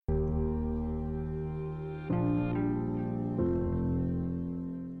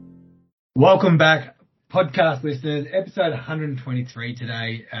Welcome back, podcast listeners. Episode 123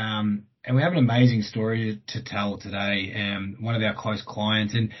 today, and we have an amazing story to tell today. One of our close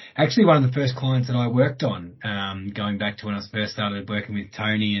clients, and actually one of the first clients that I worked on, going back to when I first started working with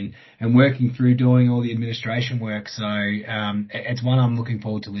Tony and working through doing all the administration work. So it's one I'm looking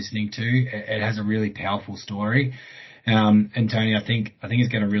forward to listening to. It has a really powerful story, and Tony, I think it's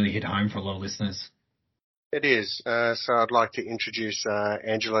going to really hit home for a lot of listeners. It is. So I'd like to introduce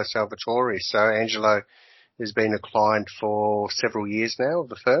Angelo Salvatore. So Angelo has been a client for several years now of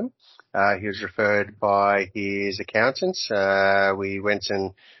the firm. He was referred by his accountants. We went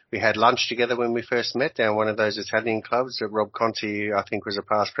and we had lunch together when we first met down one of those Italian clubs that Rob Conti, I think, was a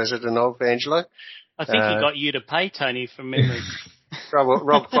past president of, Angelo. I think he got you to pay, Tony, from memory.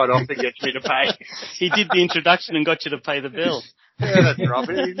 Rob quite often gets me to pay. He did the introduction and got you to pay the bill. Yeah, that's Rob.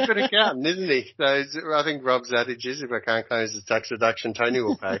 He's a good accountant, isn't he? So I think Rob's adage is, if I can't claim the tax deduction, Tony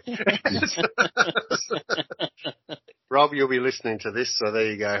will pay. Rob, you'll be listening to this, so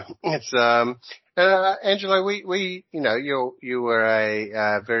there you go. It's Angelo, we you were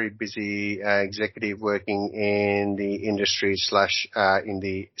a very busy executive working in the industry in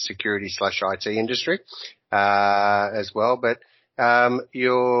the security /IT industry as well, but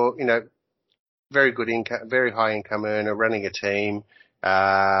you're very good income, very high income earner, running a team,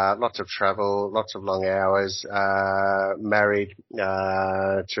 lots of travel, lots of long hours, married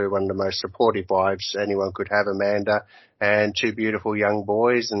to one of the most supportive wives anyone could have, Amanda, and two beautiful young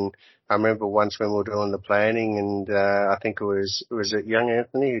boys. And I remember once when we were doing the planning, and I think it was young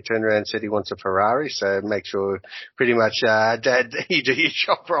Anthony who turned around and said he wants a Ferrari, so make sure pretty much Dad, you do your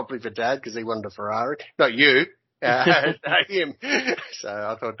job properly for Dad because he wanted a Ferrari, not you. Him. So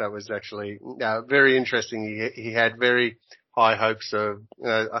I thought that was actually very interesting. He had very high hopes of,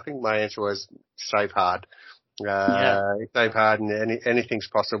 I think my answer was save hard. Save hard, and anything's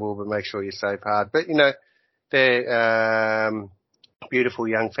possible, but make sure you save hard. But, they're beautiful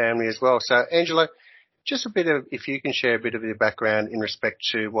young family as well. So, Angelo, just if you can share a bit of your background in respect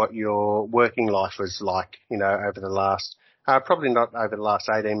to what your working life was like, over the last, probably not over the last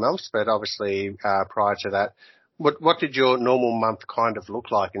 18 months, but obviously prior to that. What did your normal month kind of look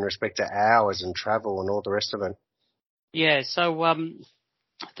like in respect to hours and travel and all the rest of it? Yeah, so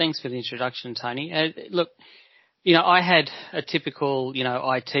thanks for the introduction, Tony. Look, I had a typical,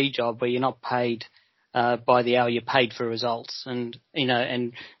 IT job where you're not paid by the hour, you're paid for results, and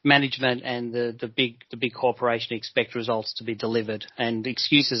and management and the big corporation expect results to be delivered, and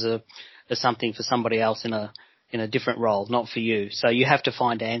excuses are something for somebody else in a different role, not for you. So you have to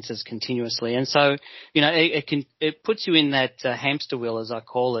find answers continuously. And so, it puts you in that hamster wheel, as I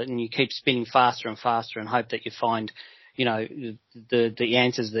call it, and you keep spinning faster and faster and hope that you find, the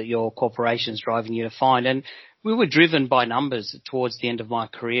answers that your corporation's driving you to find. And we were driven by numbers towards the end of my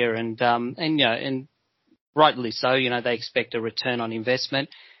career, and rightly so, they expect a return on investment.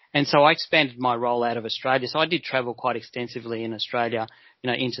 And so I expanded my role out of Australia. So I did travel quite extensively in Australia,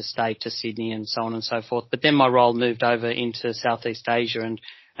 interstate to Sydney and so on and so forth. But then my role moved over into Southeast Asia and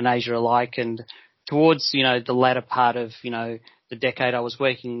Asia alike. And towards, the latter part of, the decade, I was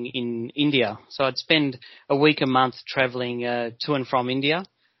working in India. So I'd spend a week, a month traveling to and from India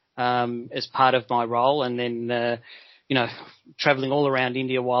as part of my role. And then, traveling all around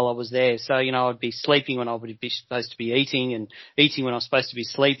India while I was there. So, I'd be sleeping when I would be supposed to be eating, and eating when I was supposed to be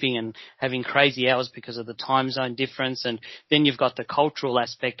sleeping, and having crazy hours because of the time zone difference. And then you've got the cultural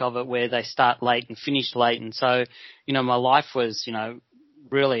aspect of it where they start late and finish late. And so, my life was,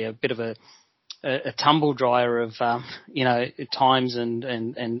 really a bit of a tumble dryer of, times and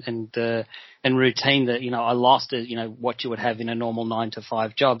routine that, I lost, what you would have in a normal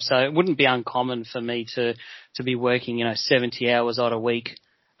 9-to-5 job. So it wouldn't be uncommon for me to be working, 70 hours odd a week,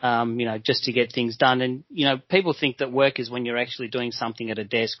 just to get things done. And, people think that work is when you're actually doing something at a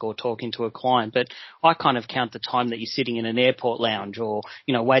desk or talking to a client, but I kind of count the time that you're sitting in an airport lounge or,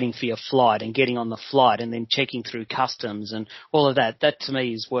 waiting for your flight and getting on the flight and then checking through customs and all of that. That to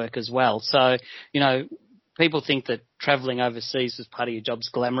me is work as well. So, people think that traveling overseas as part of your job's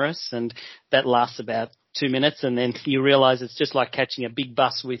glamorous, and that lasts about 2 minutes, and then you realize it's just like catching a big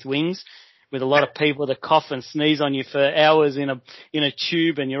bus with wings, with a lot of people that cough and sneeze on you for hours in a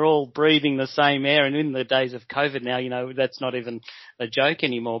tube, and you're all breathing the same air. And in the days of COVID now, that's not even a joke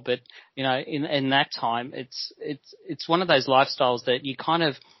anymore. But, in that time, it's one of those lifestyles that you kind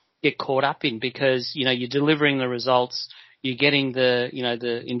of get caught up in because, you're delivering the results, you're getting the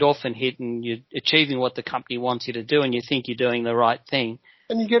endorphin hit, and you're achieving what the company wants you to do, and you think you're doing the right thing.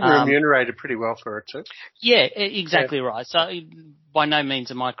 And you get remunerated pretty well for it too. Yeah, exactly right. So by no means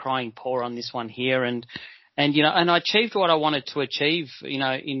am I crying poor on this one here. And and I achieved what I wanted to achieve,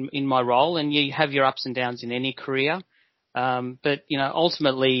 in my role. And you have your ups and downs in any career. But,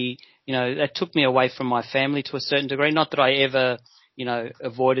 ultimately, that took me away from my family to a certain degree. Not that I ever,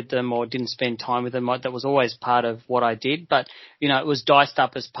 avoided them or didn't spend time with them. That was always part of what I did. But, it was diced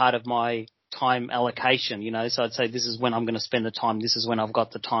up as part of my time allocation, so I'd say this is when I'm going to spend the time. This is when I've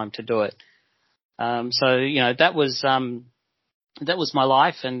got the time to do it. That was my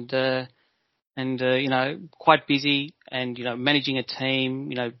life, and quite busy, and, managing a team,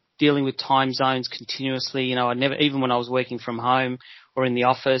 dealing with time zones continuously. I never, even when I was working from home or in the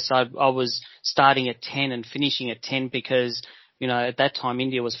office, I was starting at 10 and finishing at 10 because, at that time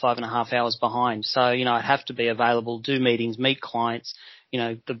India was 5.5 hours behind. So, I'd have to be available, do meetings, meet clients.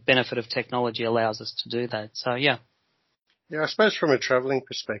 The benefit of technology allows us to do that. So, yeah. Yeah, I suppose from a travelling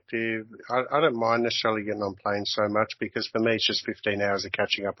perspective, I don't mind necessarily getting on planes so much because for me it's just 15 hours of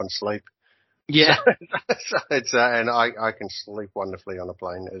catching up on sleep. Yeah. So it's and I can sleep wonderfully on a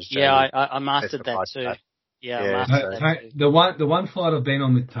plane. As Jamie I mastered that too. Yeah, I mastered that too. The one flight I've been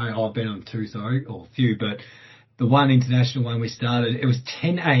on with Tony, I've been on two, or a few, but the one international one we started, it was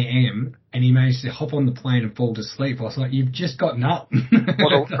 10 a.m. and he managed to hop on the plane and fall to sleep. I was like, you've just gotten up.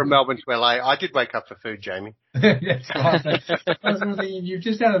 Well, from Melbourne to LA, I did wake up for food, Jamie. That's right. I was thinking, you've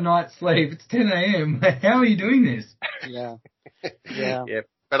just had a night's sleep. It's 10 a.m. How are you doing this? Yeah. Yeah. Yeah.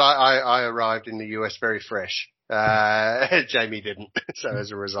 But I arrived in the US very fresh. Jamie didn't. So as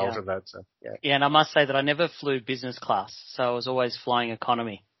a result of that, so yeah. Yeah, and I must say that I never flew business class, so I was always flying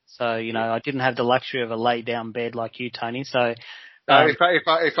economy. So, I didn't have the luxury of a lay down bed like you, Tony. So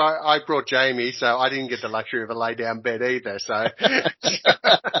if I brought Jamie, so I didn't get the luxury of a lay down bed either. So,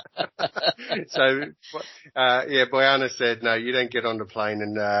 Boyana said, no, you don't get on the plane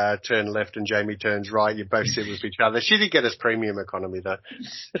and turn left and Jamie turns right. You both sit with each other. She did get us premium economy though.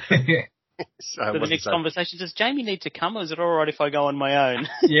 So the next conversation, does Jamie need to come, or is it all right if I go on my own?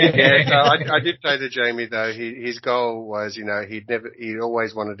 Yeah. So I did say to Jamie though, his goal was, he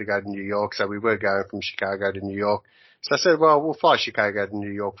always wanted to go to New York. So we were going from Chicago to New York. So I said, well, we'll fly Chicago to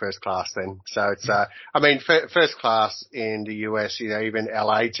New York first class then. So it's, first class in the US, even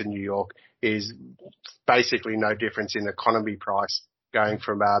LA to New York is basically no difference in economy price going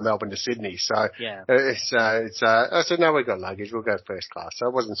from Melbourne to Sydney. So yeah. I said, no, we've got luggage. We'll go first class. So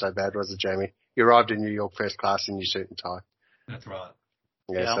it wasn't so bad, was it, Jamie? You arrived in New York first class in your suit and tie. That's right.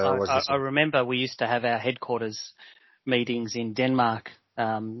 Yeah, I remember we used to have our headquarters meetings in Denmark,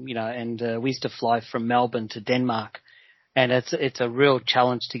 and we used to fly from Melbourne to Denmark. And it's a real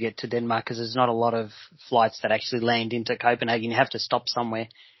challenge to get to Denmark because there's not a lot of flights that actually land into Copenhagen. You have to stop somewhere.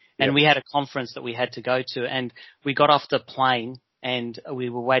 And we had a conference that we had to go to, and we got off the plane and we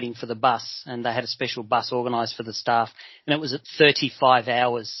were waiting for the bus, and they had a special bus organised for the staff. And it was at 35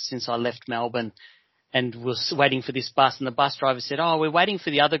 hours since I left Melbourne, and we were waiting for this bus. And the bus driver said, "Oh, we're waiting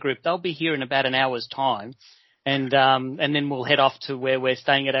for the other group. They'll be here in about an hour's time. And then we'll head off to where we're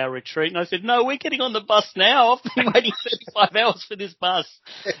staying at our retreat." And I said, "No, we're getting on the bus now. I've been waiting 35 hours for this bus."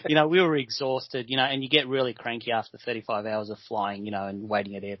 We were exhausted, and you get really cranky after 35 hours of flying, and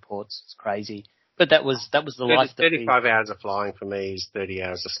waiting at airports. It's crazy. But that was the life. 35 hours of flying for me is 30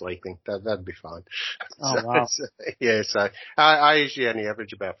 hours of sleeping. That'd be fine. Oh, wow. So I usually only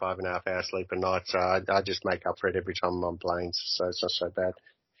average about 5.5 hours sleep a night. So I just make up for it every time I'm on planes. So it's not so bad.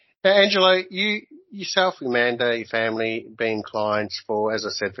 Now, Angelo, you yourself, Amanda, your family, been clients for, as I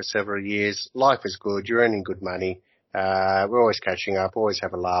said, for several years. Life is good. You're earning good money. We're always catching up, always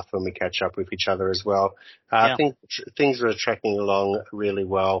have a laugh when we catch up with each other as well. I think things are tracking along really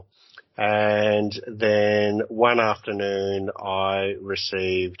well. And then one afternoon I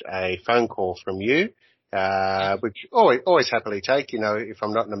received a phone call from you, which always happily take, if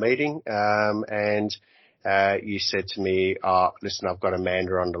I'm not in a meeting. You said to me, listen, I've got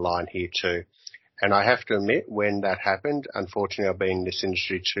Amanda on the line here too. And I have to admit, when that happened, unfortunately, I've been in this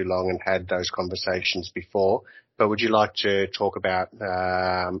industry too long and had those conversations before. But would you like to talk about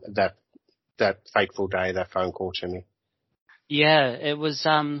that fateful day, that phone call to me? Yeah, it was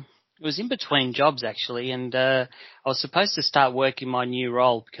in between jobs actually, and I was supposed to start working my new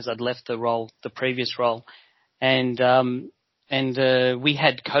role because I'd left the previous role, and we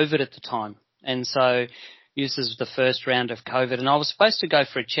had COVID at the time. And so this is the first round of COVID, and I was supposed to go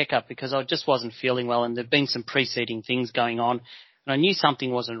for a checkup because I just wasn't feeling well, and there'd been some preceding things going on, and I knew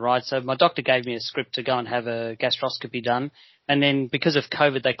something wasn't right. So my doctor gave me a script to go and have a gastroscopy done, and then because of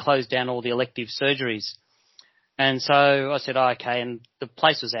COVID, they closed down all the elective surgeries. And so I said, okay, and the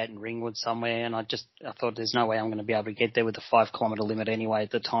place was out in Ringwood somewhere, and I thought there's no way I'm going to be able to get there with the 5-kilometre limit anyway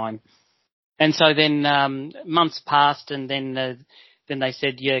at the time. And so then months passed, and then then they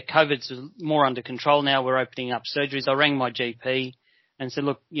said, yeah, COVID's more under control now. We're opening up surgeries. I rang my GP and said,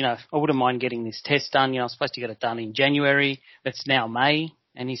 look, I wouldn't mind getting this test done. I was supposed to get it done in January. It's now May.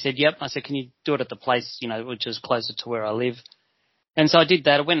 And he said, yep. I said, can you do it at the place, which is closer to where I live? And so I did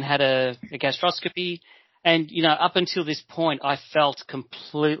that. I went and had a gastroscopy. And, up until this point, I felt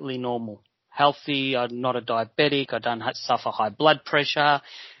completely normal, healthy. I'm not a diabetic. I don't suffer high blood pressure.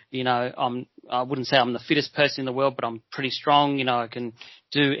 I wouldn't say I'm the fittest person in the world, but I'm pretty strong. I can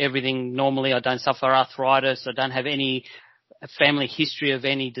do everything normally. I don't suffer arthritis. I don't have any family history of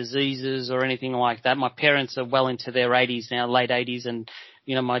any diseases or anything like that. My parents are well into their 80s now, late 80s, and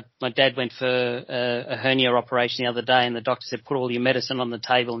my dad went for a hernia operation the other day, and the doctor said, put all your medicine on the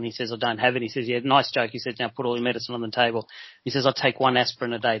table, and he says, I don't have it. He says, yeah, nice joke. He said, now put all your medicine on the table. He says, I take 1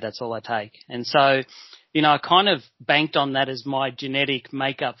 aspirin a day. That's all I take. And so, I kind of banked on that as my genetic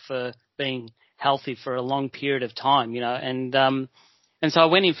makeup for being healthy for a long period of time, and so I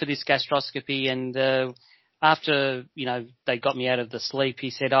went in for this gastroscopy, and after, they got me out of the sleep, he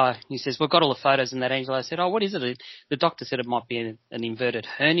says, we've got all the photos in that, Angelo. I said, oh, what is it? The doctor said it might be an inverted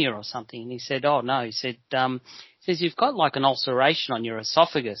hernia or something. And he said, oh, no. He said, you've got like an ulceration on your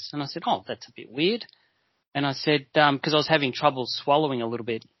esophagus. And I said, oh, that's a bit weird. And I said, because I was having trouble swallowing a little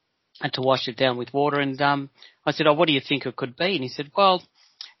bit, I had to wash it down with water. And I said, oh, what do you think it could be? And he said,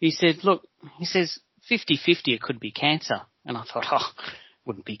 look, 50-50 it could be cancer. And I thought, oh,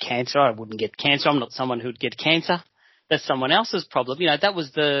 wouldn't be cancer. I wouldn't get cancer. I'm not someone who'd get cancer. That's someone else's problem. That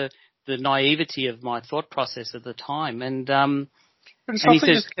was the naivety of my thought process at the time. And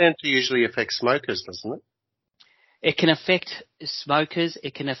esophagus cancer usually affects smokers, doesn't it? It can affect smokers.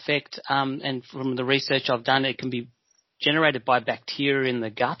 It can affect, and from the research I've done, it can be generated by bacteria in the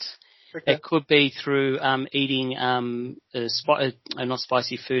gut. Okay. It could be through eating not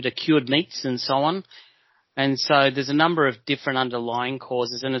spicy food, cured meats and so on. And so there's a number of different underlying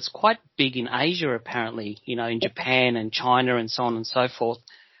causes, and it's quite big in Asia apparently, in Japan and China and so on and so forth.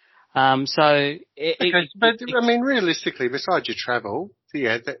 Realistically, besides your travel,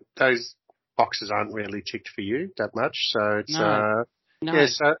 those boxes aren't really ticked for you that much. So it's, no. Yeah,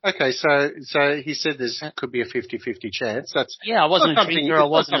 so he said could be a 50-50 chance. I wasn't a drinker, I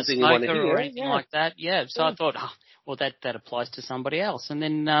wasn't a smoker or anything like that. Yeah, so I thought, well, that applies to somebody else. And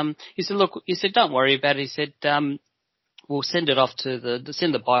then he said, don't worry about it. He said, we'll send it off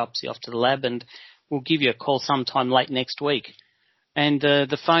send the biopsy off to the lab, and we'll give you a call sometime late next week. And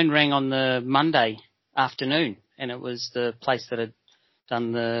the phone rang on the Monday afternoon, and it was the place that had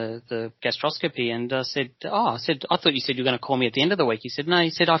done the gastroscopy. And I said, I thought you said you were going to call me at the end of the week. He said, no.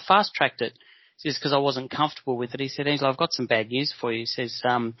 He said, I fast-tracked it. He says, because I wasn't comfortable with it. He said, Angelo, I've got some bad news for you. He says,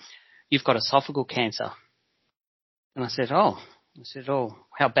 you've got esophageal cancer. And I said, how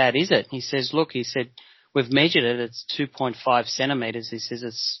bad is it? He says, look, we've measured it. It's 2.5 centimeters. He says,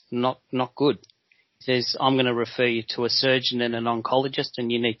 it's not good. He says, I'm going to refer you to a surgeon and an oncologist, and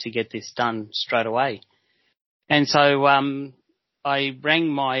you need to get this done straight away. And so, I rang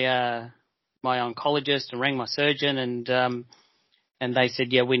my oncologist and rang my surgeon, and they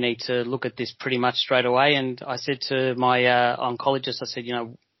said, yeah, we need to look at this pretty much straight away. And I said to my oncologist, I said,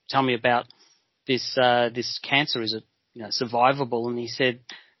 tell me about this cancer. Is it survivable? And he said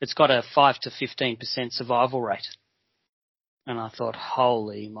it's got a 5 to 15% survival rate. And I thought,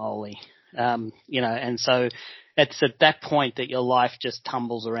 holy moly, and so it's at that point that your life just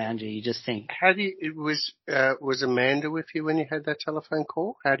tumbles around you. You just think. Was Amanda with you when you had that telephone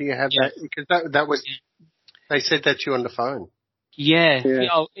call? How do you have that? Because that was, they said that to you on the phone. Yeah.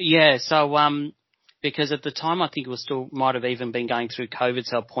 So, because at the time I think it was still might have even been going through COVID,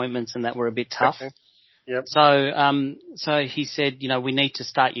 so appointments and that were a bit tough. Okay. Yep. So he said, we need to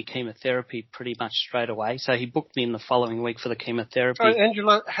start your chemotherapy pretty much straight away. So he booked me in the following week for the chemotherapy. So,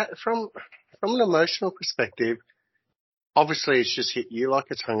 Angelo, from an emotional perspective, obviously it's just hit you like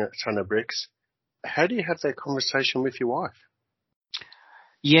a ton of bricks. How do you have that conversation with your wife?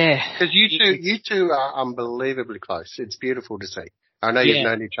 Yeah. Because you two are unbelievably close. It's beautiful to see. I know you've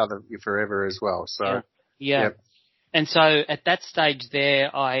known each other forever as well. So yeah. And so at that stage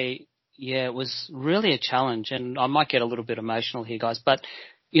there, it was really a challenge, and I might get a little bit emotional here, guys. But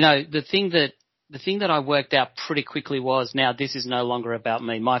the thing that I worked out pretty quickly was, now this is no longer about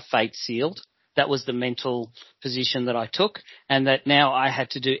me. My fate's sealed. That was the mental position that I took, and that now I had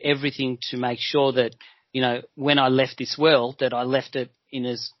to do everything to make sure that when I left this world, that I left it in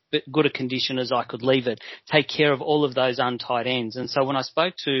as good a condition as I could leave it, take care of all of those untied ends. And so when I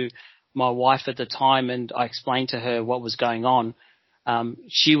spoke to my wife at the time and I explained to her what was going on,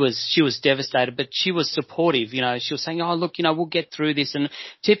 she was devastated, but she was supportive. You know, she was saying, "Oh, look, you know, we'll get through this." And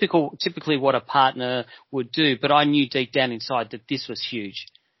typically what a partner would do. But I knew deep down inside that this was huge.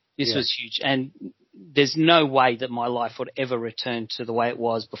 This was huge, and there's no way that my life would ever return to the way it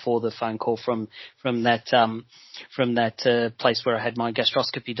was before the phone call from that place where I had my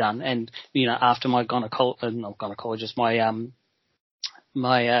gastroscopy done, and you know, after my gynecologist,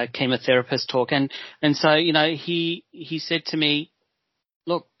 my chemotherapist talk, and so you know, he said to me,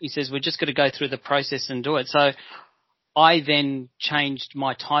 look, he says, we're just going to go through the process and do it. So I then changed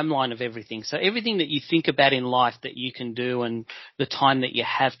my timeline of everything. So everything that you think about in life that you can do and the time that you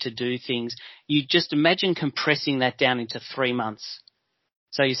have to do things, you just imagine compressing that down into 3 months.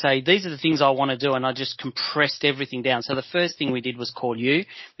 So you say, these are the things I want to do, and I just compressed everything down. So the first thing we did was call you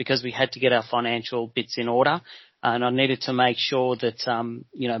because we had to get our financial bits in order, and I needed to make sure that,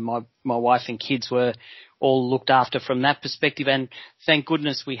 you know, my wife and kids were all looked after from that perspective. And thank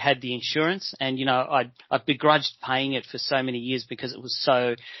goodness we had the insurance. And, you know, I begrudged paying it for so many years because it was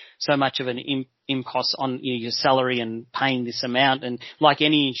so much of an impost on, you know, your salary and paying this amount. And like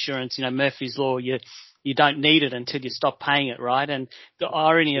any insurance, you know, Murphy's Law, you don't need it until you stop paying it, right? And the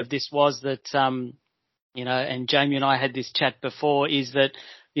irony of this was that, you know, and Jamie and I had this chat before, is that,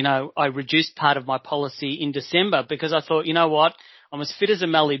 you know, I reduced part of my policy in December because I thought, you know what, I'm as fit as a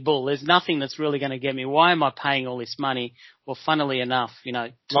Mallee bull. There's nothing that's really going to get me. Why am I paying all this money? Well, funnily enough, you know,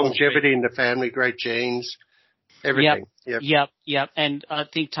 longevity in the family, great genes, everything. Yep. And I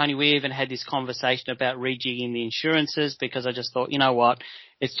think, Tony, we even had this conversation about rejigging the insurances because I just thought, you know what,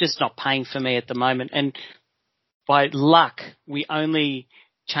 it's just not paying for me at the moment. And by luck, we only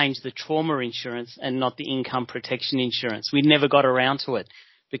changed the trauma insurance and not the income protection insurance. We never got around to it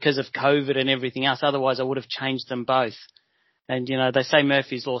because of COVID and everything else. Otherwise, I would have changed them both. And, you know, they say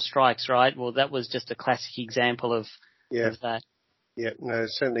Murphy's Law strikes, right? Well, that was just a classic example of that. Yeah, no, it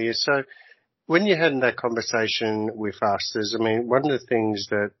certainly is. So when you had that conversation with us, I mean, one of the things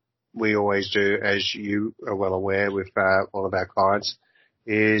that we always do, as you are well aware with all of our clients,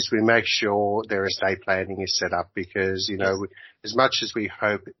 is we make sure their estate planning is set up because, you know, as much as we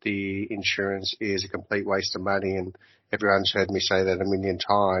hope the insurance is a complete waste of money, and everyone's heard me say that a million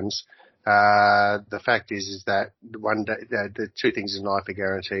times, the fact is that one day, the two things in life are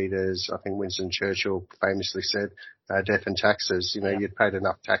guaranteed, as I think Winston Churchill famously said, death and taxes. You know, you'd paid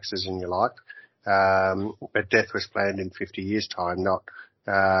enough taxes in your life, but death was planned in 50 years' time, not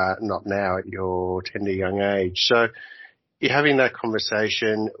now at your tender young age. So you're having that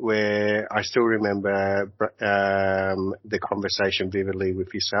conversation where I still remember the conversation vividly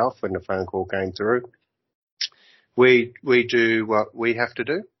with yourself when the phone call came through. We do what we have to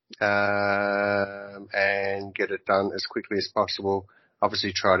do. And get it done as quickly as possible.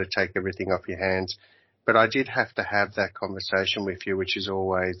 Obviously try to take everything off your hands. But I did have to have that conversation with you, which is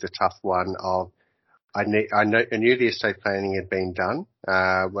always the tough one of, I knew the estate planning had been done.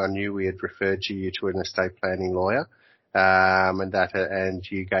 I knew we had referred you to an estate planning lawyer. And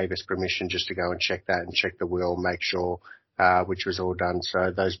you gave us permission just to go and check that and check the will, make sure, which was all done.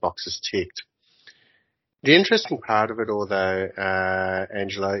 So those boxes ticked. The interesting part of it all, though,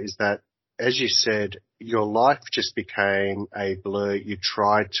 Angelo, is that, as you said, your life just became a blur. You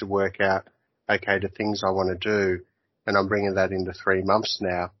tried to work out, okay, the things I want to do, and I'm bringing that into 3 months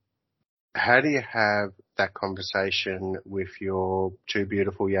now. How do you have that conversation with your two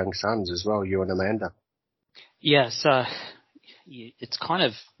beautiful young sons as well, you and Amanda? Yeah, so it's kind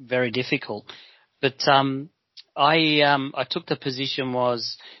of very difficult. But I took the position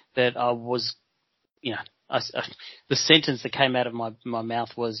was that I was, you know, the sentence that came out of my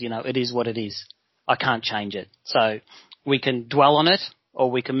mouth was, you know, it is what it is. I can't change it. So we can dwell on it or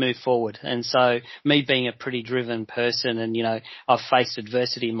we can move forward. And so me being a pretty driven person and, you know, I've faced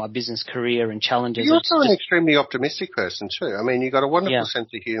adversity in my business career and challenges. You're also an extremely optimistic person too. I mean, you've got a wonderful sense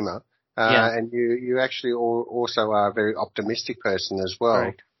of humour. And you actually also are a very optimistic person as well.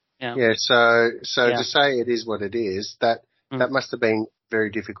 Correct. Yeah. Yeah. So to say it is what it is, that must have been very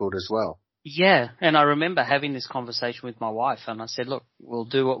difficult as well. Yeah. And I remember having this conversation with my wife and I said, look, we'll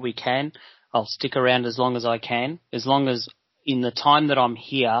do what we can. I'll stick around as long as I can, as long as in the time that I'm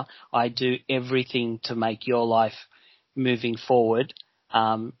here, I do everything to make your life moving forward,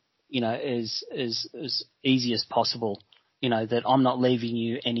 you know, as easy as possible. You know, that I'm not leaving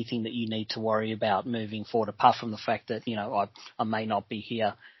you anything that you need to worry about moving forward, apart from the fact that, you know, I may not be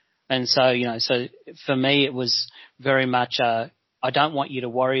here. And so, you know, so for me, it was very much, I don't want you to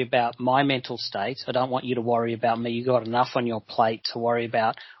worry about my mental state. I don't want you to worry about me. You got enough on your plate to worry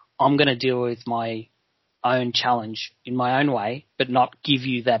about. I'm going to deal with my own challenge in my own way, but not give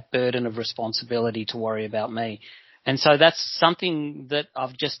you that burden of responsibility to worry about me. And so that's something that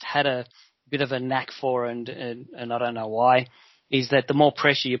I've just had a bit of a knack for, and I don't know why, is that the more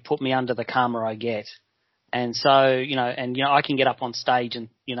pressure you put me under, the calmer I get. And so, I can get up on stage and,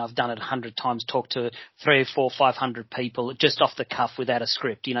 I've done it 100 times, talk to 300, 400, 500 people just off the cuff without a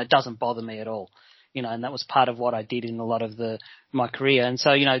script. It doesn't bother me at all. And that was part of what I did in a lot of my career. And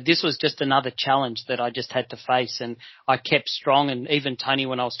so, this was just another challenge that I just had to face, and I kept strong. And even Tony,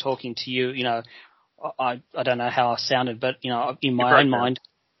 when I was talking to you, I don't know how I sounded, but, in my own mind.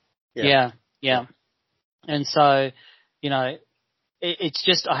 Yeah. And so, it's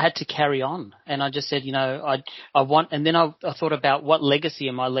just, I had to carry on, and I just said, I want, and then I thought about what legacy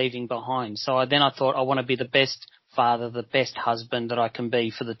am I leaving behind. So I thought I want to be the best father, the best husband that I can be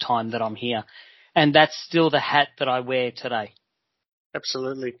for the time that I'm here. And that's still the hat that I wear today.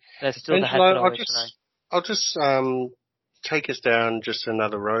 Absolutely. That's still Angelo, the hat that I wear today. I'll just take us down just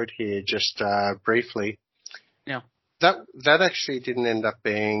another road here, just briefly. Yeah. That actually didn't end up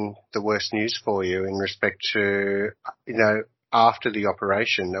being the worst news for you in respect to, after the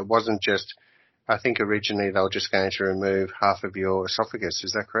operation. It wasn't just, I think originally they were just going to remove half of your esophagus.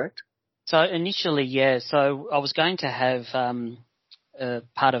 Is that correct? So initially, yeah. So I was going to have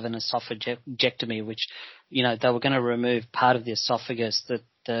part of an esophagectomy, which, they were going to remove part of the esophagus that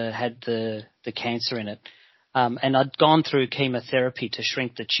had the cancer in it. And I'd gone through chemotherapy to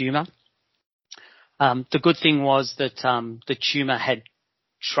shrink the tumour. The good thing was that the tumour had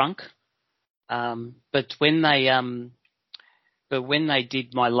shrunk, but when they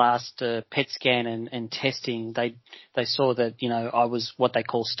did my last PET scan and testing, they saw that I was what they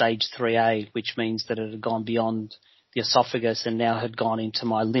call stage 3A, which means that it had gone beyond the esophagus and now had gone into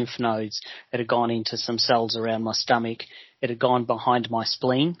my lymph nodes. It had gone into some cells around my stomach. It had gone behind my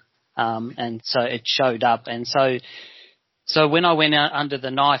spleen, and so it showed up. And so when I went out under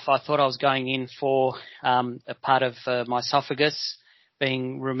the knife, I thought I was going in for a part of my esophagus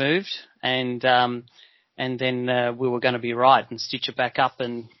being removed, and then we were going to be right and stitch it back up,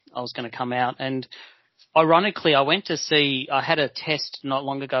 and I was going to come out. And ironically, I had a test not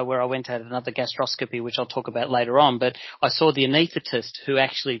long ago where I went to have another gastroscopy, which I'll talk about later on, but I saw the anaesthetist who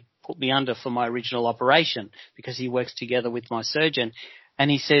actually put me under for my original operation, because he works together with my surgeon. And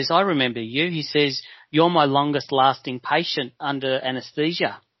he says, I remember you. He says, you're my longest lasting patient under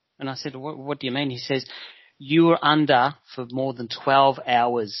anaesthesia. And I said, what do you mean? He says, you were under for more than 12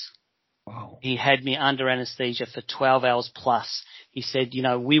 hours. Wow. He had me under anaesthesia for 12 hours plus. He said,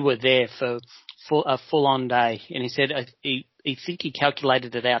 we were there for a full-on day. And he said, he he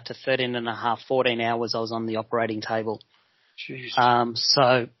calculated it out to 13 and a half, 14 hours I was on the operating table. Jeez.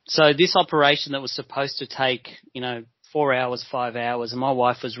 So this operation that was supposed to take, 4 hours, 5 hours, and my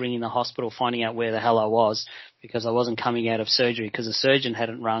wife was ringing the hospital finding out where the hell I was because I wasn't coming out of surgery because the surgeon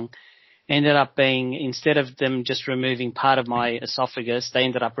hadn't rung. Ended up being, instead of them just removing part of my esophagus, they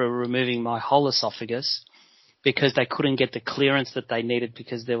ended up removing my whole esophagus because they couldn't get the clearance that they needed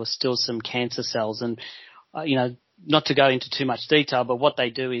because there were still some cancer cells. And, not to go into too much detail, but what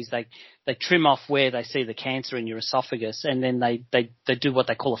they do is they trim off where they see the cancer in your esophagus, and then they do what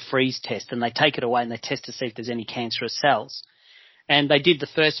they call a freeze test, and they take it away and they test to see if there's any cancerous cells. And they did the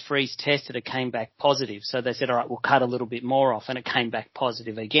first freeze test and it came back positive. So they said, all right, we'll cut a little bit more off, and it came back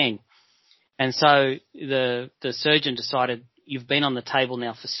positive again. And so the surgeon decided, you've been on the table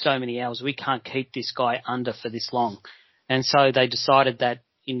now for so many hours, we can't keep this guy under for this long. And so they decided that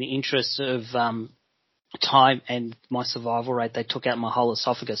in the interest of time and my survival rate, they took out my whole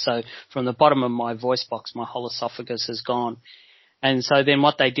esophagus. So from the bottom of my voice box, my whole esophagus is gone. And so then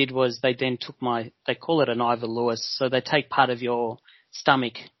what they did was they then took they call it an Ivor Lewis. So they take part of your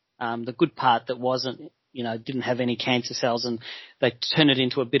stomach, the good part that wasn't, didn't have any cancer cells, and they turn it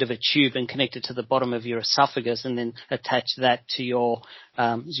into a bit of a tube and connect it to the bottom of your esophagus and then attach that to your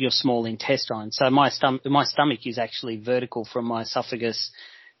small intestine. So my stomach is actually vertical from my esophagus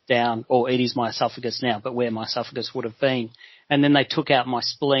down, or it is my esophagus now, but where my esophagus would have been. And then they took out my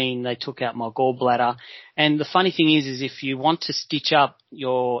spleen, they took out my gallbladder. And the funny thing is if you want to stitch up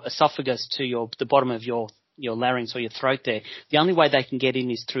your esophagus to the bottom of your larynx or your throat there, the only way they can get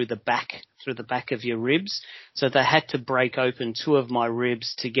in is through the back of your ribs. So they had to break open two of my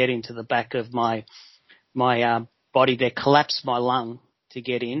ribs to get into the back of my body. They collapsed my lung to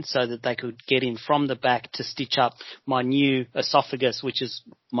get in so that they could get in from the back to stitch up my new esophagus, which is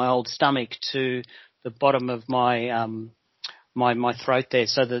my old stomach, to the bottom of my my throat there,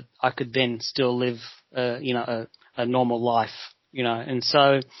 so that I could then still live a normal life, And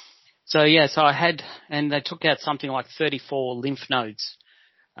so I had, and they took out something like 34 lymph nodes,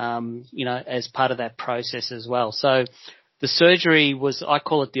 as part of that process as well. So the surgery was, I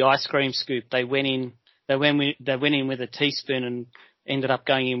call it the ice cream scoop. They went in they went in with a teaspoon and ended up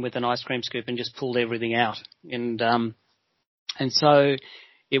going in with an ice cream scoop and just pulled everything out. And so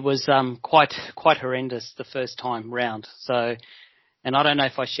it was quite horrendous the first time round. So, and I don't know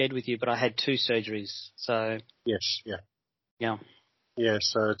if I shared with you, but I had 2 surgeries. So Yes, yeah. yeah. Yeah,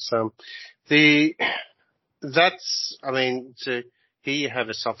 so it's to here you have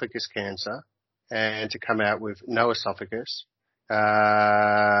esophagus cancer and to come out with no esophagus,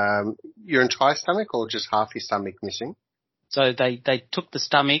 your entire stomach or just half your stomach missing? So they took the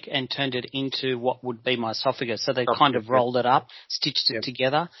stomach and turned it into what would be my esophagus. So they kind of rolled it up, stitched it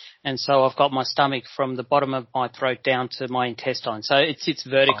together. And so I've got my stomach from the bottom of my throat down to my intestine. So it sits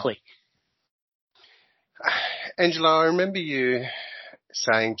vertically. Angelo, I remember you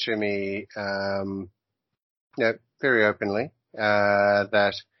saying to me, very openly,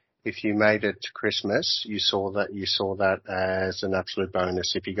 that if you made it to Christmas, you saw that as an absolute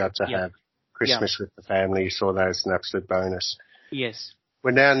bonus. If you got to have Christmas with the family, you saw that as an absolute bonus. Yes.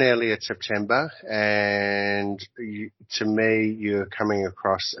 We're now nearly at September, and to me, you're coming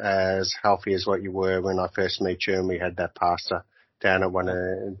across as healthy as what you were when I first met you and we had that pasta down at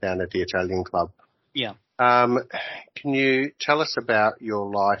the Italian club. Yeah. Can you tell us about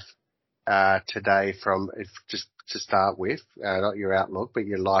your life today just to start with, not your outlook, but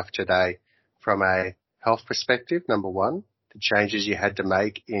your life today from a health perspective, number one, the changes you had to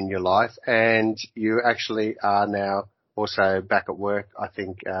make in your life, and you actually are now also back at work, I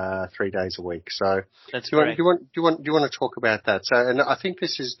think, 3 days a week. So that's correct. Do you want to talk about that? So, and I think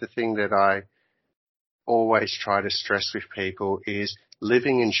this is the thing that I always try to stress with people is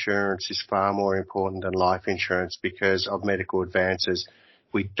living insurance is far more important than life insurance because of medical advances.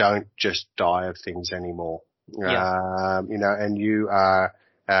 We don't just die of things anymore. Yeah. And you are,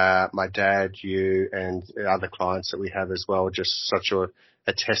 my dad, you and other clients that we have as well, just such a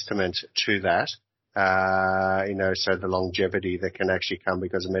testament to that. So the longevity that can actually come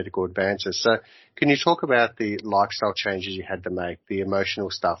because of medical advances. So can you talk about the lifestyle changes you had to make, the emotional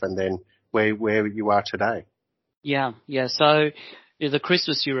stuff, and then where you are today? Yeah. So the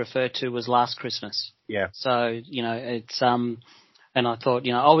Christmas you referred to was last Christmas. Yeah. So, it's, and I thought,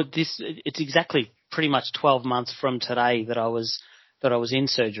 it's exactly pretty much 12 months from today that I was in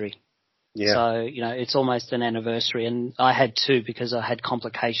surgery. Yeah. So, it's almost an anniversary, and I had 2 because I had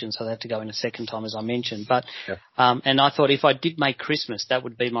complications, so I had to go in a second time, as I mentioned. But, and I thought if I did make Christmas, that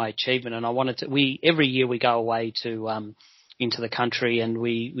would be my achievement. And I wanted to, every year we go away to, into the country, and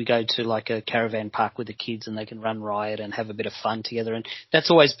we go to like a caravan park with the kids, and they can run riot and have a bit of fun together. And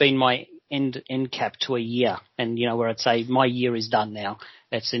that's always been my end cap to a year. And, where I'd say my year is done now.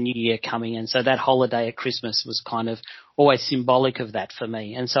 It's a new year coming. And so that holiday at Christmas was kind of always symbolic of that for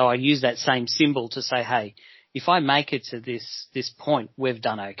me. And so I use that same symbol to say, hey, if I make it to this point, we've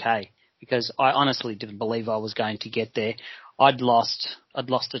done okay. Because I honestly didn't believe I was going to get there. I'd lost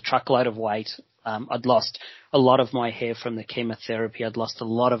a truckload of weight. I'd lost a lot of my hair from the chemotherapy. I'd lost a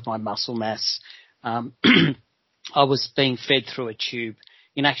lot of my muscle mass. I was being fed through a tube.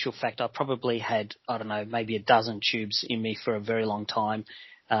 In actual fact, I probably had, I don't know, maybe a dozen tubes in me for a very long time,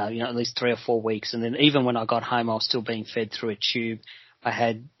 at least 3 or 4 weeks. And then even when I got home, I was still being fed through a tube. I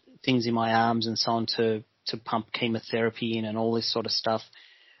had things in my arms and so on to pump chemotherapy in and all this sort of stuff.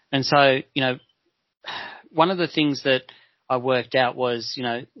 And so, one of the things that I worked out was,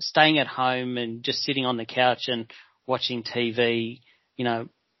 staying at home and just sitting on the couch and watching TV,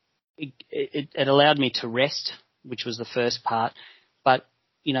 it allowed me to rest, which was the first part. But,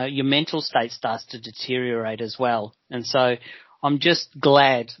 your mental state starts to deteriorate as well. And so I'm just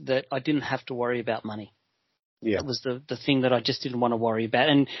glad that I didn't have to worry about money. Yeah. That was the thing that I just didn't want to worry about.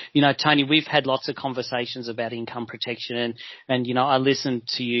 And, Tony, we've had lots of conversations about income protection and I listened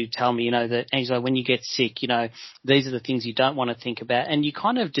to you tell me, that, Angelo, when you get sick, these are the things you don't want to think about. And you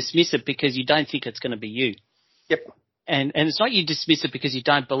kind of dismiss it because you don't think it's going to be you. Yep. And it's not you dismiss it because you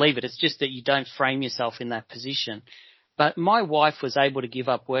don't believe it. It's just that you don't frame yourself in that position. But my wife was able to give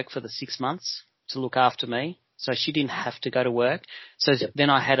up work for the 6 months to look after me. So she didn't have to go to work. So then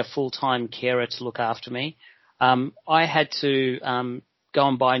I had a full-time carer to look after me. I had to go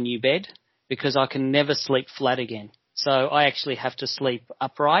and buy a new bed because I can never sleep flat again. So I actually have to sleep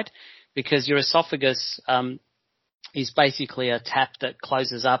upright because your esophagus is basically a tap that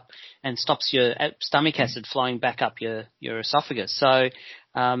closes up and stops your stomach acid flowing back up your esophagus. So,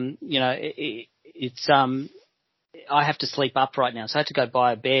 I have to sleep upright now. So I had to go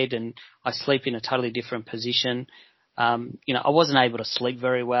buy a bed and I sleep in a totally different position. I wasn't able to sleep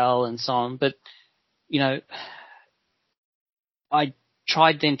very well and so on, but I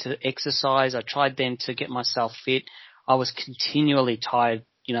tried then to exercise. I tried then to get myself fit. I was continually tired,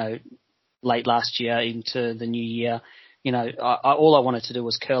 late last year into the new year, you know, all I wanted to do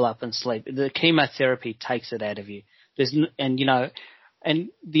was curl up and sleep. The chemotherapy takes it out of you. And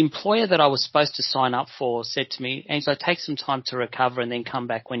the employer that I was supposed to sign up for said to me, Angelo, take some time to recover and then come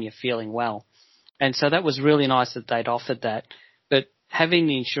back when you're feeling well. And so that was really nice that they'd offered that. But having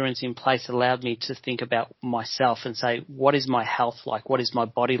the insurance in place allowed me to think about myself and say, what is my health like? What is my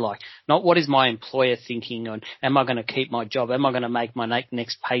body like? Not what is my employer thinking on, am I going to keep my job? Am I going to make my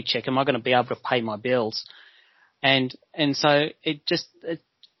next paycheck? Am I going to be able to pay my bills? And so it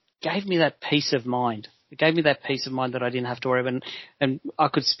gave me that peace of mind. It gave me that peace of mind that I didn't have to worry about, and I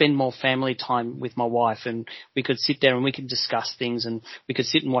could spend more family time with my wife, and we could sit there and we could discuss things, and we could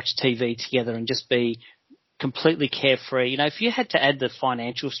sit and watch TV together and just be completely carefree. You know, if you had to add the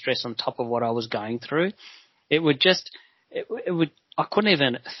financial stress on top of what I was going through, it would I couldn't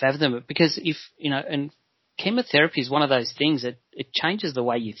even fathom it, because and chemotherapy is one of those things that it changes the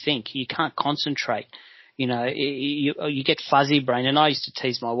way you think. You can't concentrate. You know, you get fuzzy brain. And I used to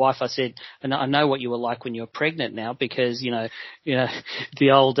tease my wife. I said, and I know what you were like when you were pregnant now, because, you know,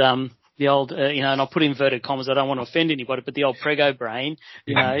 the old, and I'll put inverted commas, I don't want to offend anybody, but the old prego brain,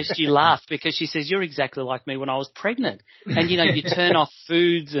 you know, she laughed because she says, you're exactly like me when I was pregnant. And, you know, you turn off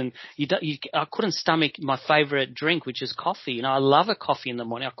foods, and I couldn't stomach my favorite drink, which is coffee. You know, I love a coffee in the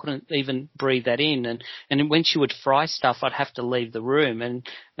morning. I couldn't even breathe that in. And when she would fry stuff, I'd have to leave the room.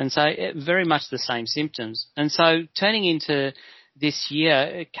 And so very much the same symptoms. And so turning into this year,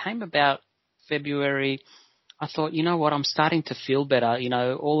 it came about February. I thought, you know what, I'm starting to feel better. You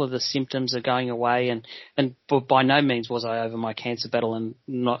know, all of the symptoms are going away, and by no means was I over my cancer battle, and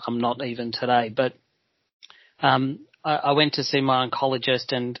I'm not even today. But I went to see my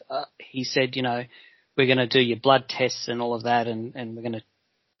oncologist, and he said, you know, we're going to do your blood tests and all of that, and we're going to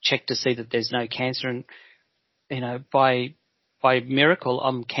check to see that there's no cancer. And, you know, by miracle,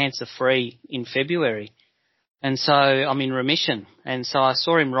 I'm cancer-free in February. And so I'm in remission. And so I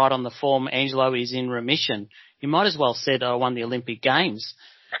saw him write on the form, Angelo is in remission. You might as well said I won the Olympic Games.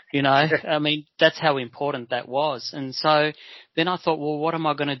 You know, I mean, that's how important that was. And so then I thought, well, what am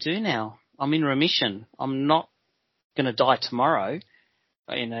I going to do now? I'm in remission. I'm not going to die tomorrow,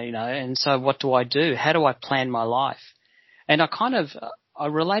 you know, and so what do I do? How do I plan my life? And I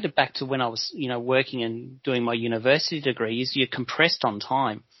related back to when I was, you know, working and doing my university degree, is you're compressed on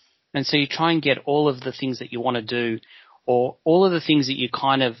time. And so you try and get all of the things that you want to do, or all of the things that you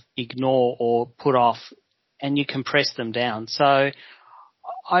kind of ignore or put off, and you compress them down. So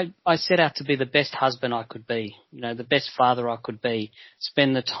I set out to be the best husband I could be, you know, the best father I could be,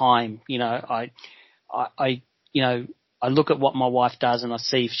 spend the time, you know, I look at what my wife does and I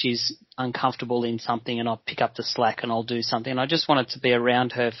see if she's uncomfortable in something, and I'll pick up the slack and I'll do something. And I just wanted to be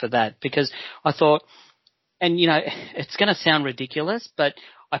around her for that, because I thought, and, you know, it's going to sound ridiculous, but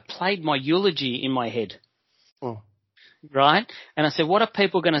I played my eulogy in my head, right? And I said, what are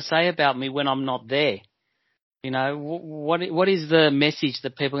people going to say about me when I'm not there? You know, what is the message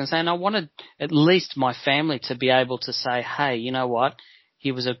that people can say? And I wanted at least my family to be able to say, hey, you know what?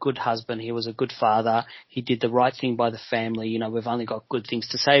 He was a good husband. He was a good father. He did the right thing by the family. You know, we've only got good things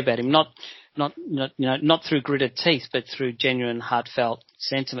to say about him. Not through gritted teeth, but through genuine, heartfelt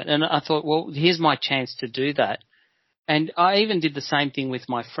sentiment. And I thought, well, here's my chance to do that. And I even did the same thing with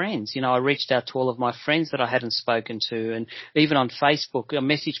my friends. You know, I reached out to all of my friends that I hadn't spoken to, and even on Facebook, I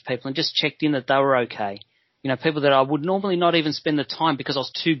messaged people and just checked in that they were okay. You know, people that I would normally not even spend the time because I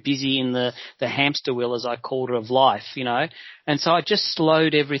was too busy in the hamster wheel, as I called it, of life, you know. And so I just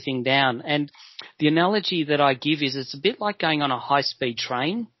slowed everything down. And the analogy that I give is it's a bit like going on a high-speed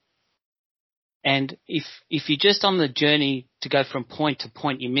train. And if you're just on the journey to go from point to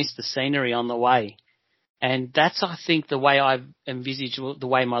point, you miss the scenery on the way. And that's, I think, the way I envisaged the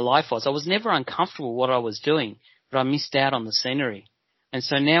way my life was. I was never uncomfortable with what I was doing, but I missed out on the scenery. And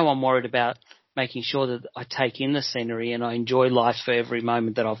so now I'm worried about making sure that I take in the scenery and I enjoy life for every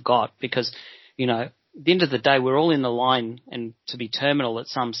moment that I've got, because, you know, at the end of the day, we're all in the line and to be terminal at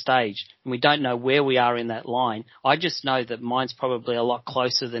some stage, and we don't know where we are in that line. I just know that mine's probably a lot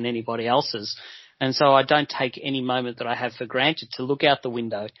closer than anybody else's. And so I don't take any moment that I have for granted to look out the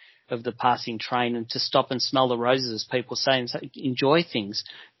window of the passing train and to stop and smell the roses, as people say, and say, enjoy things,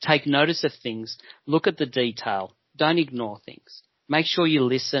 take notice of things, look at the detail, don't ignore things. Make sure you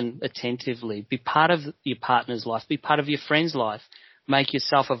listen attentively, be part of your partner's life, be part of your friend's life, make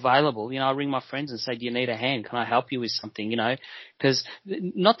yourself available. You know, I ring my friends and say, do you need a hand? Can I help you with something? You know, because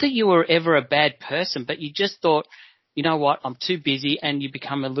not that you were ever a bad person, but you just thought, you know what, I'm too busy, and you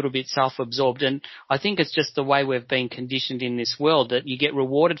become a little bit self-absorbed. And I think it's just the way we've been conditioned in this world, that you get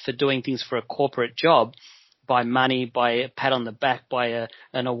rewarded for doing things for a corporate job by money, by a pat on the back, by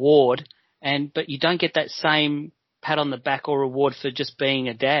an award. but you don't get that same pat on the back or reward for just being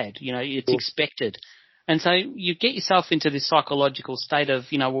a dad. You know, it's expected. And so you get yourself into this psychological state of,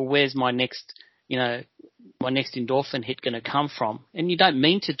 you know, well, where's my next endorphin hit going to come from? And you don't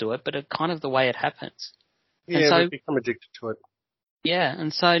mean to do it, but it's kind of the way it happens. Yeah, so, we become addicted to it. Yeah,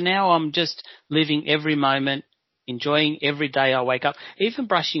 and so now I'm just living every moment, enjoying every day I wake up. Even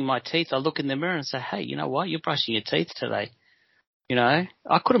brushing my teeth, I look in the mirror and say, hey, you know what? You're brushing your teeth today. You know,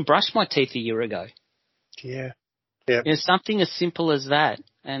 I couldn't brush my teeth a year ago. Yeah. Yeah. You know, something as simple as that.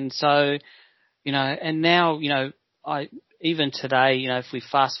 And so, you know, and now, you know, even today, you know, if we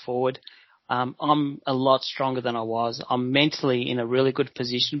fast forward, I'm a lot stronger than I was. I'm mentally in a really good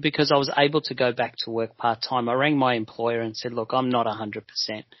position because I was able to go back to work part-time. I rang my employer and said, look, I'm not 100%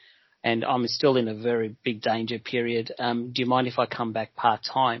 and I'm still in a very big danger period. Do you mind if I come back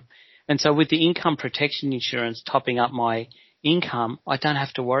part-time? And so with the income protection insurance topping up my income, I don't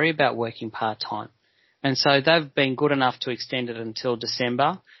have to worry about working part-time. And so they've been good enough to extend it until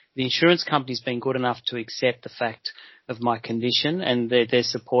December. The insurance company's been good enough to accept the fact of my condition, and they're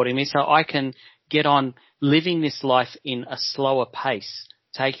supporting me. So I can get on living this life in a slower pace,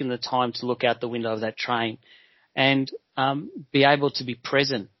 taking the time to look out the window of that train and be able to be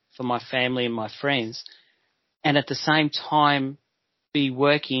present for my family and my friends, and at the same time be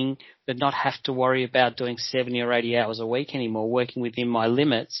working but not have to worry about doing 70 or 80 hours a week anymore, working within my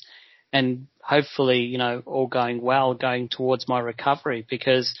limits. And hopefully, you know, all going well, going towards my recovery,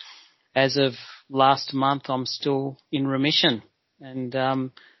 because as of last month, I'm still in remission and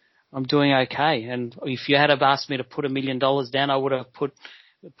I'm doing okay. And if you had have asked me to put $1 million down, I would have put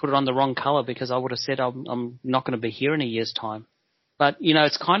it on the wrong color, because I would have said I'm not going to be here in a year's time. But, you know,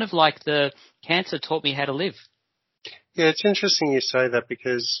 it's kind of like the cancer taught me how to live. Yeah, it's interesting you say that,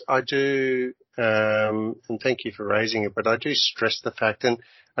 because I do, and thank you for raising it, but I do stress the fact, and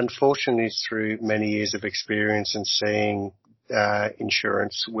unfortunately through many years of experience and seeing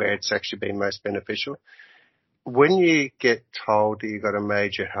insurance where it's actually been most beneficial, when you get told that you've got a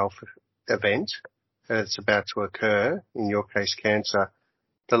major health event that's about to occur, in your case cancer,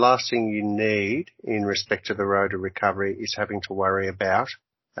 the last thing you need in respect to the road to recovery is having to worry about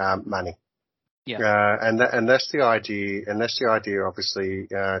money. Yeah. And that's the idea, obviously,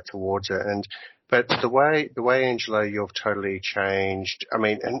 towards it. But the way, Angelo, you've totally changed. I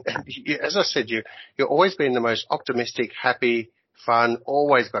mean, and you, as I said, you've always been the most optimistic, happy, fun,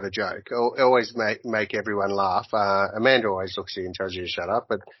 always got a joke, always make everyone laugh. Amanda always looks at you and tells you to shut up,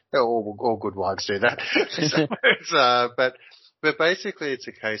 but all good wives do that. But basically it's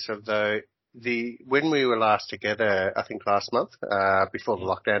a case of when we were last together, I think last month, before the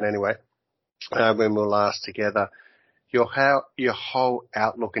lockdown anyway, when we were last together, your whole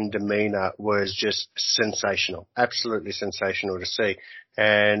outlook and demeanour was just sensational, absolutely sensational to see.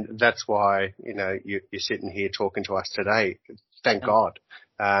 And that's why, you know, you're sitting here talking to us today. Thank God,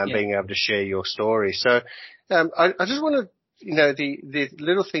 being able to share your story. So, I just want to, you know, the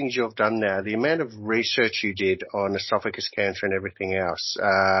little things you've done now, the amount of research you did on esophagus cancer and everything else,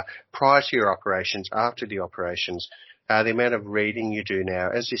 prior to your operations, after the operations, the amount of reading you do now,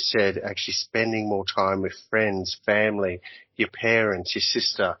 as you said, actually spending more time with friends, family, your parents, your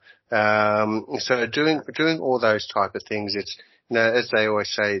sister. So doing all those type of things, it's, you know, as they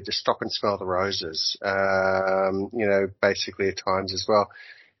always say, to stop and smell the roses, you know, basically at times as well.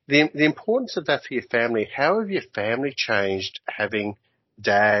 The importance of that for your family, how have your family changed having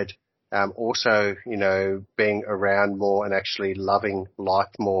dad, also, you know, being around more and actually loving life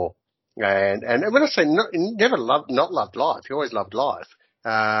more? And when I say never not loved life, you always loved life,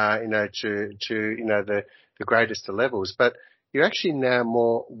 you know, to, you know, the greatest of levels, but you're actually now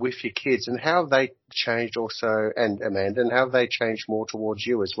more with your kids, and how have they changed also, and Amanda, and how have they changed more towards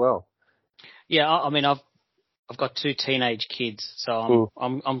you as well? Yeah. I mean, I've got 2 teenage kids, so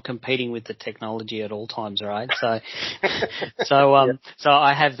I'm competing with the technology at all times, right? So, so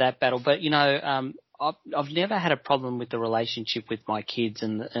I have that battle, but you know, I've never had a problem with the relationship with my kids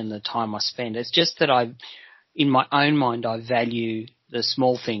and the time I spend. It's just that in my own mind, I value the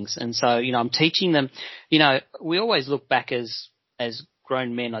small things. And so, you know, I'm teaching them, you know, we always look back as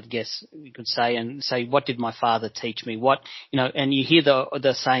grown men, I guess you could say, and say, what did my father teach me? What, you know, and you hear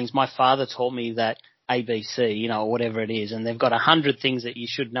the sayings, my father taught me that ABC, you know, or whatever it is, and they've got 100 things that you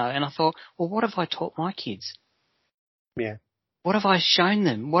should know. And I thought, well, what have I taught my kids? Yeah. What have I shown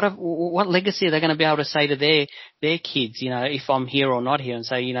them? What legacy are they going to be able to say to their kids, you know, if I'm here or not here, and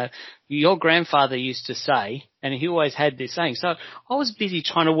say, you know, your grandfather used to say, and he always had this saying. So I was busy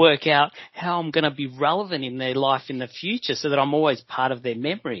trying to work out how I'm going to be relevant in their life in the future so that I'm always part of their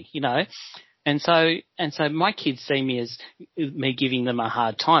memory, you know. And so my kids see me as me giving them a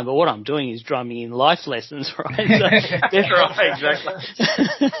hard time, but what I'm doing is drumming in life lessons, right? So right, exactly.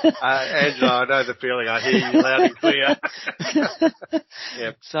 Angelo, I know the feeling. I hear you loud and clear.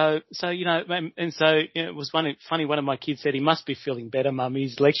 Yep. So you know, and so you know, it was funny. One of my kids said, "He must be feeling better, Mum.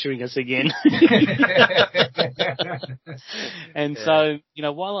 He's lecturing us again." And so you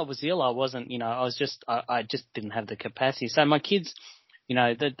know, while I was ill, I wasn't. You know, I just didn't have the capacity. So my kids, you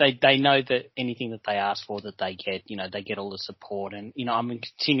know, they know that anything that they ask for, that they get, you know, they get all the support. And, you know, I'm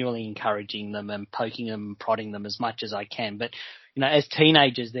continually encouraging them and poking them and prodding them as much as I can. But, you know, as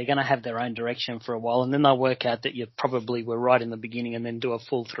teenagers, they're going to have their own direction for a while, and then they'll work out that you probably were right in the beginning and then do a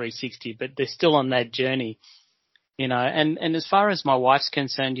full 360, but they're still on that journey, you know. And as far as my wife's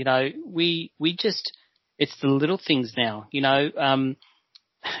concerned, you know, we just, it's the little things now, you know,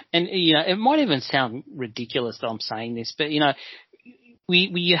 and, you know, it might even sound ridiculous that I'm saying this, but, you know,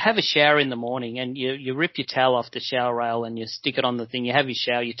 you have a shower in the morning and you rip your towel off the shower rail and you stick it on the thing. You have your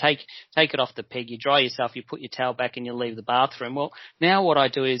shower, you take it off the peg, you dry yourself, you put your towel back and you leave the bathroom. Well, now what I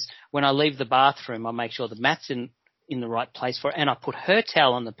do is when I leave the bathroom, I make sure the mat's in the right place for it, and I put her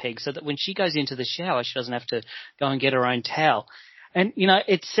towel on the peg so that when she goes into the shower, she doesn't have to go and get her own towel. And, you know,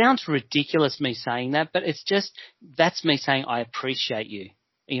 it sounds ridiculous me saying that, but it's just, that's me saying I appreciate you.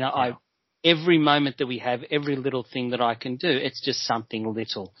 You know, yeah. Every moment that we have, every little thing that I can do, it's just something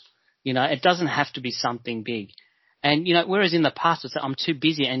little. You know, it doesn't have to be something big. And, you know, whereas in the past, I'm too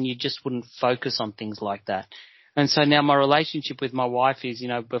busy and you just wouldn't focus on things like that. And so now my relationship with my wife is, you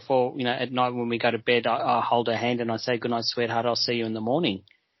know, before, you know, at night when we go to bed, I hold her hand and I say, "Good night, sweetheart, I'll see you in the morning."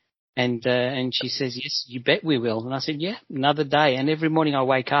 And she says, "Yes, you bet we will." And I said, "Yeah, another day." And every morning I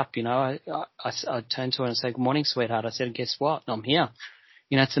wake up, you know, I turn to her and say, "Good morning, sweetheart." I said, "Guess what? I'm here."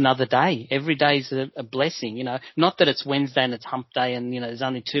 You know, it's another day. Every day is a blessing, you know. Not that it's Wednesday and it's hump day and, you know, there's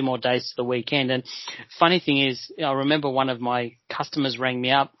only 2 more days to the weekend. And funny thing is, I remember one of my customers rang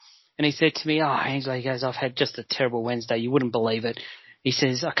me up and he said to me, "Oh, Angelo," he goes, "I've had just a terrible Wednesday. You wouldn't believe it." He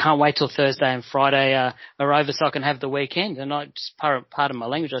says, "I can't wait till Thursday and Friday are over so I can have the weekend." And I just, pardon my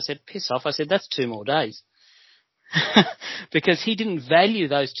language, I said, "Piss off." I said, "That's 2 more days." Because he didn't value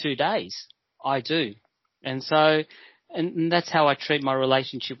those 2 days. I do. And so... And that's how I treat my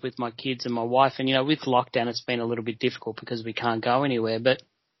relationship with my kids and my wife. And, you know, with lockdown, it's been a little bit difficult because we can't go anywhere. But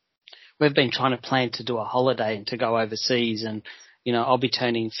we've been trying to plan to do a holiday and to go overseas. And, you know, I'll be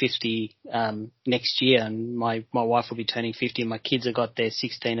turning 50 next year, and my wife will be turning 50, and my kids have got their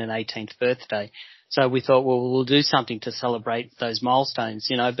 16th and 18th birthday. So we thought, well, we'll do something to celebrate those milestones,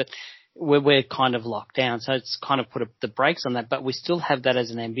 you know. But we're kind of locked down, so it's kind of put the brakes on that, but we still have that as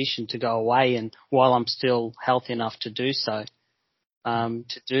an ambition to go away, and while I'm still healthy enough to do so,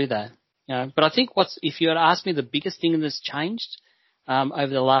 to do that. You know, but I think if you had asked me the biggest thing that's changed over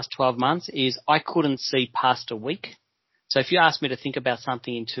the last 12 months is I couldn't see past a week. So if you asked me to think about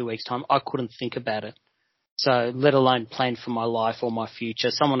something in 2 weeks' time, I couldn't think about it. So let alone plan for my life or my future.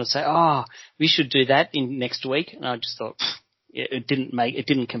 Someone would say, "Oh, we should do that in next week," and I just thought, it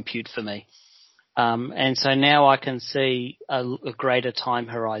didn't compute for me. And so now I can see a greater time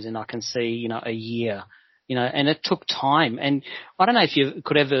horizon. I can see, you know, a year, you know, and it took time. And I don't know if you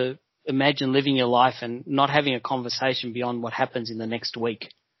could ever imagine living your life and not having a conversation beyond what happens in the next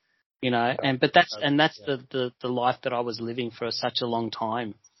week, you know, but that's the life that I was living for such a long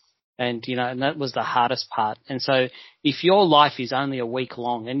time. And, you know, and that was the hardest part. And so if your life is only a week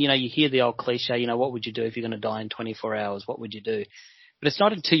long, and, you know, you hear the old cliche, you know, what would you do if you're going to die in 24 hours? What would you do? But it's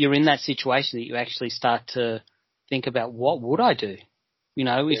not until you're in that situation that you actually start to think about, what would I do? You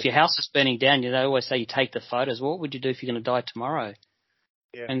know, if your house is burning down, you know, they always say you take the photos. What would you do if you're going to die tomorrow?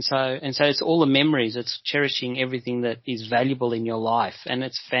 Yeah. And so it's all the memories. It's cherishing everything that is valuable in your life. And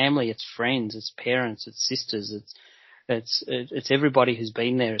it's family, it's friends, it's parents, it's sisters, it's everybody who's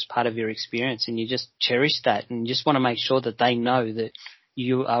been there as part of your experience, and you just cherish that, and you just want to make sure that they know that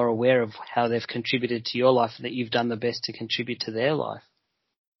you are aware of how they've contributed to your life and that you've done the best to contribute to their life.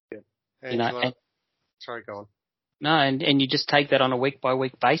 Yeah. You know, sorry, go on. No, and you just take that on a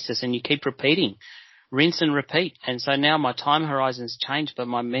week-by-week basis, and you keep repeating, rinse and repeat. And so now my time horizon's changed, but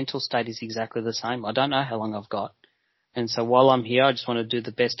my mental state is exactly the same. I don't know how long I've got. And so while I'm here, I just want to do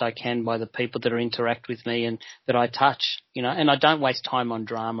the best I can by the people that interact with me and that I touch, you know, and I don't waste time on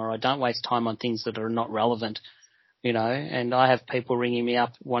drama. I don't waste time on things that are not relevant, you know, and I have people ringing me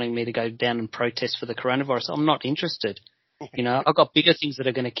up wanting me to go down and protest for the coronavirus. I'm not interested. You know, I've got bigger things that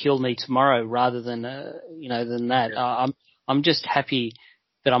are going to kill me tomorrow rather than, you know, than that. Yeah. I'm just happy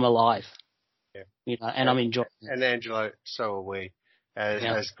that I'm alive, you know, and I'm enjoying it. And Angelo, so are we.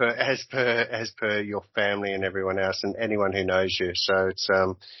 As per your family and everyone else and anyone who knows you. So it's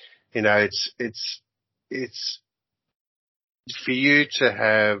it's for you to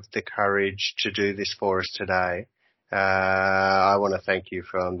have the courage to do this for us today. I want to thank you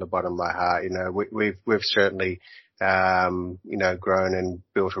from the bottom of my heart. We've certainly, grown and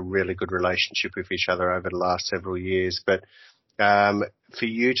built a really good relationship with each other over the last several years. But, for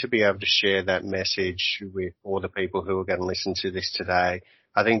you to be able to share that message with all the people who are going to listen to this today,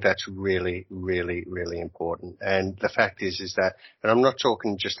 I think that's really, really, really important. And the fact is that, and I'm not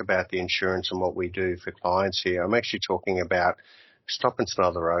talking just about the insurance and what we do for clients here. I'm actually talking about stop and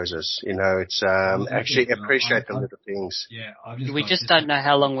smell the roses. It's actually appreciate the little things. Yeah, we just don't know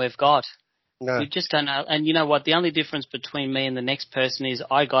how long we've got. No. You just don't know. And you know what? The only difference between me and the next person is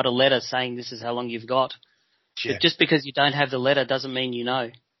I got a letter saying this is how long you've got. Yeah. Just because you don't have the letter doesn't mean you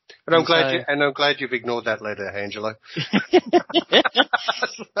know. But I'm glad you've ignored that letter, Angelo.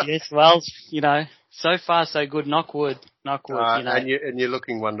 Yes, well, so far so good. Knock wood. And you're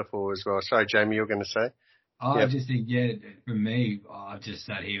looking wonderful as well. Sorry, Jamie, you were going to say? I just think, for me, I've just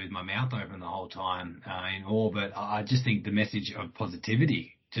sat here with my mouth open the whole time in awe, but I just think the message of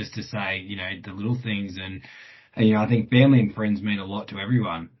positivity, just to say, the little things and I think family and friends mean a lot to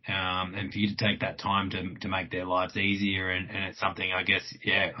everyone. And for you to take that time to make their lives easier and it's something I guess,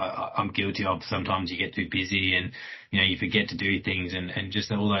 I'm guilty of. Sometimes you get too busy and, you forget to do things and just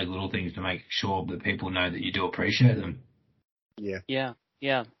all those little things to make sure that people know that you do appreciate them. Yeah.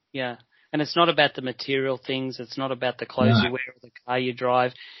 Yeah. And it's not about the material things. It's not about the clothes you wear or the car you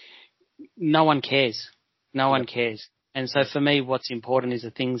drive. No one cares. No one cares. And so for me, what's important is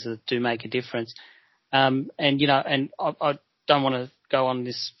the things that do make a difference. And I don't want to go on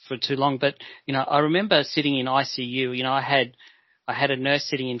this for too long, but, I remember sitting in ICU, I had a nurse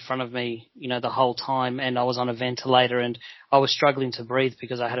sitting in front of me, the whole time, and I was on a ventilator and I was struggling to breathe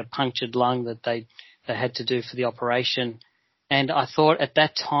because I had a punctured lung that they had to do for the operation. And I thought at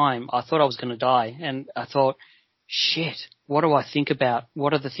that time, I was going to die. And I thought, shit, what do I think about?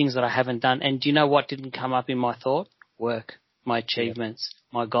 What are the things that I haven't done? And do you know what didn't come up in my thought? Work, my achievements,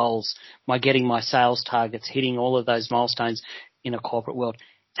 my goals, my getting my sales targets, hitting all of those milestones in a corporate world.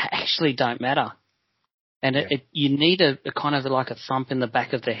 They actually don't matter. And you need a kind of like a thump in the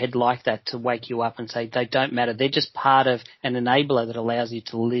back of the head like that to wake you up and say they don't matter. They're just part of an enabler that allows you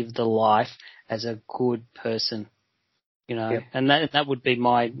to live the life as a good person. And that would be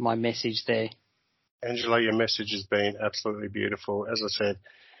my message there. Angelo, your message has been absolutely beautiful. As I said,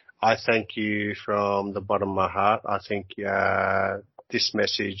 I thank you from the bottom of my heart. I think this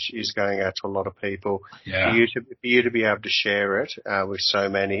message is going out to a lot of people. Yeah. For you to be able to share it with so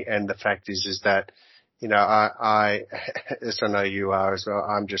many, and the fact is that, I as I know you are as well,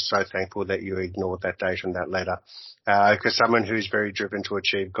 I'm just so thankful that you ignored that date and that letter. Because someone who's very driven to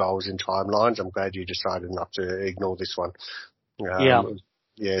achieve goals in timelines, I'm glad you decided not to ignore this one.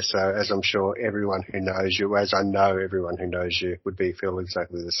 So as I'm sure everyone who knows you, as I know everyone who knows you would feel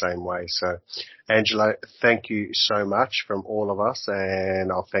exactly the same way. So, Angelo, thank you so much from all of us,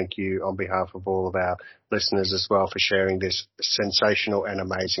 and I'll thank you on behalf of all of our listeners as well for sharing this sensational and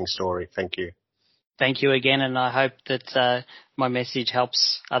amazing story. Thank you. Thank you again, and I hope that my message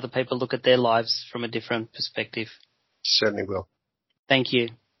helps other people look at their lives from a different perspective. Certainly will. Thank you.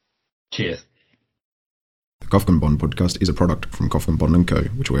 Cheers. The Kofkin Bond podcast is a product from Kofkin Bond & Co.,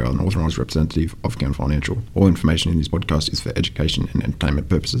 which we are an authorised representative of Count Financial. All information in this podcast is for education and entertainment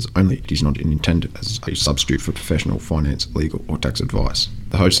purposes only. It is not intended as a substitute for professional, finance, legal or tax advice.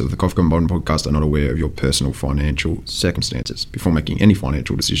 The hosts of the Kofkin Bond podcast are not aware of your personal financial circumstances. Before making any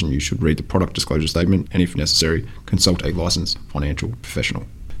financial decision, you should read the product disclosure statement and, if necessary, consult a licensed financial professional.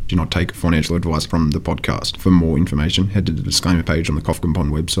 Do not take financial advice from the podcast. For more information, head to the disclaimer page on the Kofkin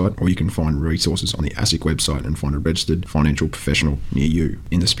Bond website, or you can find resources on the ASIC website and find a registered financial professional near you.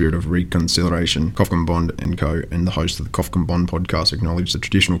 In the spirit of reconciliation, Kofkin Bond & Co. and the host of the Kofkin Bond podcast acknowledge the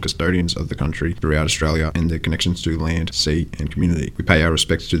traditional custodians of the country throughout Australia and their connections to land, sea and community. We pay our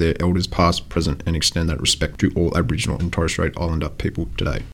respects to their elders past, present and extend that respect to all Aboriginal and Torres Strait Islander people today.